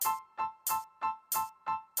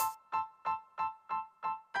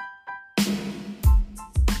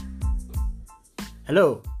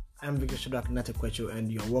Hello, I'm Victor Shadrach Natekwecho, and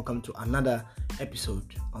you're welcome to another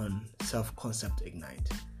episode on Self-Concept Ignite.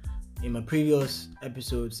 In my previous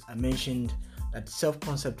episodes, I mentioned that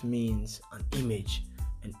self-concept means an image.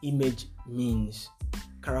 An image means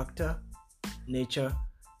character, nature,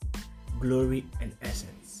 glory, and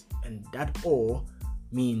essence. And that all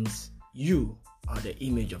means you are the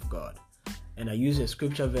image of God. And I use a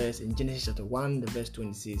scripture verse in Genesis chapter 1, the verse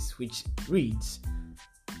 26, which reads,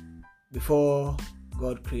 before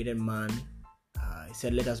God created man, he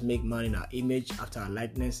said, let us make man in our image, after our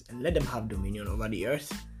likeness, and let them have dominion over the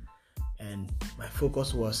earth. And my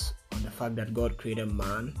focus was on the fact that God created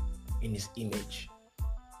man in his image.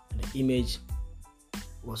 And the image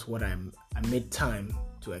was what I made time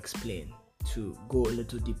to explain, to go a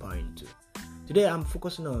little deeper into. Today I'm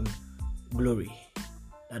focusing on glory,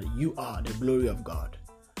 that you are the glory of God,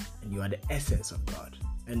 and you are the essence of God.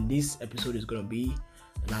 And this episode is going to be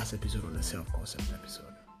the last episode on the self-concept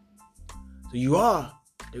episode. So you are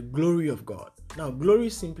the glory of God. Now,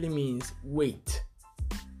 glory simply means weight.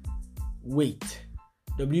 Weight.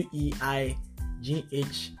 W-E-I-G-H-T.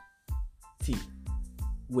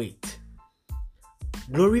 Weight.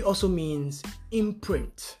 Glory also means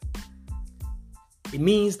imprint. It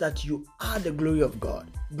means that you are the glory of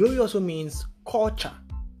God. Glory also means culture.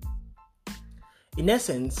 In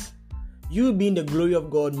essence, you being the glory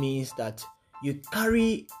of God means that you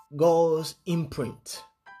carry God's imprint.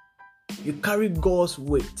 You carry God's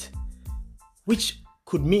weight, which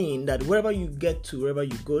could mean that wherever you get to, wherever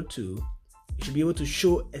you go to, you should be able to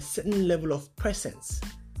show a certain level of presence.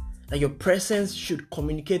 That your presence should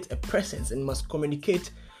communicate a presence and must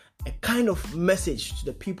communicate a kind of message to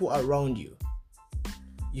the people around you.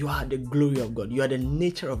 You are the glory of God. You are the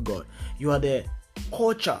nature of God. You are the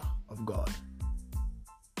culture of God.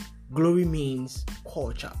 Glory means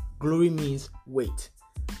culture. Glory means weight.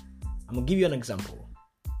 I'm going to give you an example.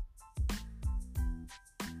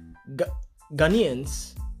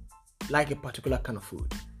 Ghanaians like a particular kind of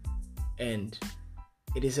food. And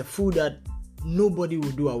it is a food that nobody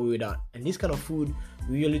will do away without. And this kind of food,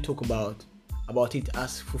 we usually talk about it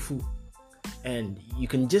as fufu. And you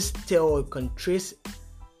can just tell, you can trace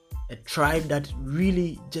a tribe that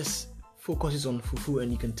really just focuses on fufu.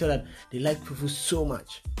 And you can tell that they like fufu so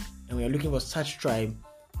much. And when you're looking for such tribe,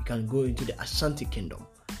 you can go into the Ashanti Kingdom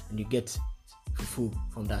and you get fufu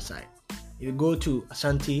from that side. If you go to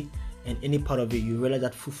Ashanti and any part of it, you realize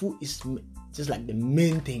that fufu is just like the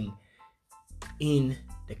main thing in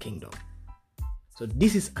the kingdom. So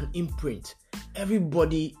this is an imprint.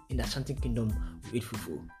 Everybody in the Ashanti Kingdom will eat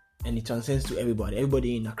fufu, and it transcends to everybody.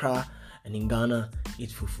 Everybody in Accra and in Ghana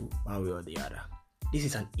eats fufu one way or the other. This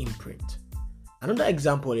is an imprint. Another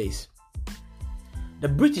example is the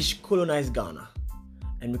British colonized Ghana.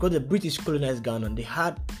 And because the British colonized Ghana, they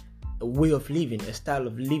had a way of living, a style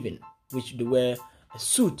of living, which they wear a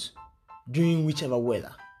suit during whichever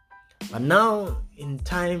weather. But now, in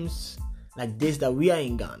times like this that we are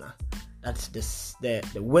in Ghana, that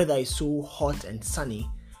the weather is so hot and sunny,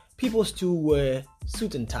 people still wear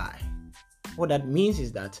suit and tie. What that means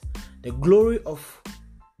is that the glory of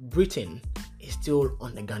Britain is still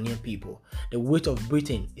on the Ghanaian people. The weight of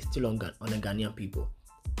Britain is still on the Ghanaian people.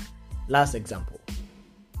 Last example.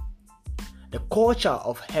 The culture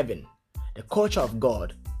of heaven, the culture of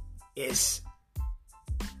God is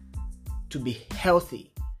to be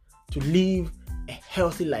healthy, to live a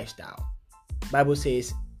healthy lifestyle. Bible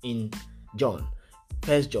says in John,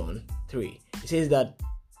 1 John 3, it says that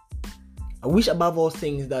I wish above all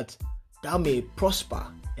things that thou may prosper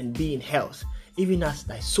and be in health, even as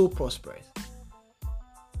thy soul prospereth.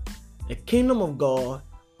 The kingdom of God,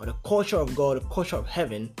 or the culture of God, the culture of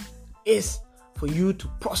heaven, is for you to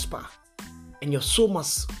prosper. And your soul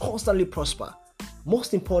must constantly prosper.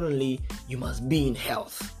 Most importantly, you must be in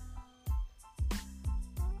health.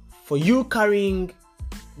 For you carrying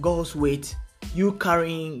God's weight, you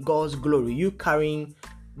carrying God's glory, you carrying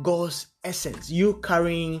God's essence, you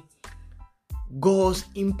carrying God's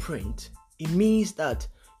imprint, it means that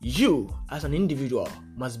you as an individual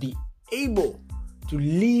must be able to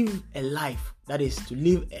live a life, that is, to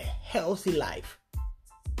live a healthy life.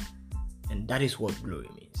 And that is what glory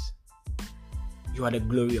means. You are the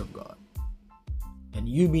glory of God. And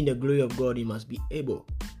you being the glory of God, you must be able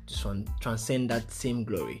to transcend that same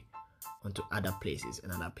glory onto other places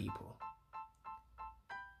and other people.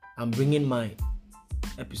 I'm bringing my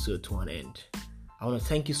episode to an end. I want to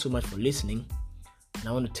thank you so much for listening. And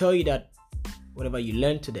I want to tell you that whatever you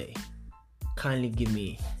learned today, kindly give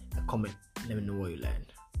me a comment. Let me know what you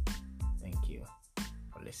learned. Thank you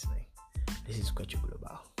for listening. This is Kwecho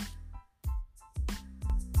Global.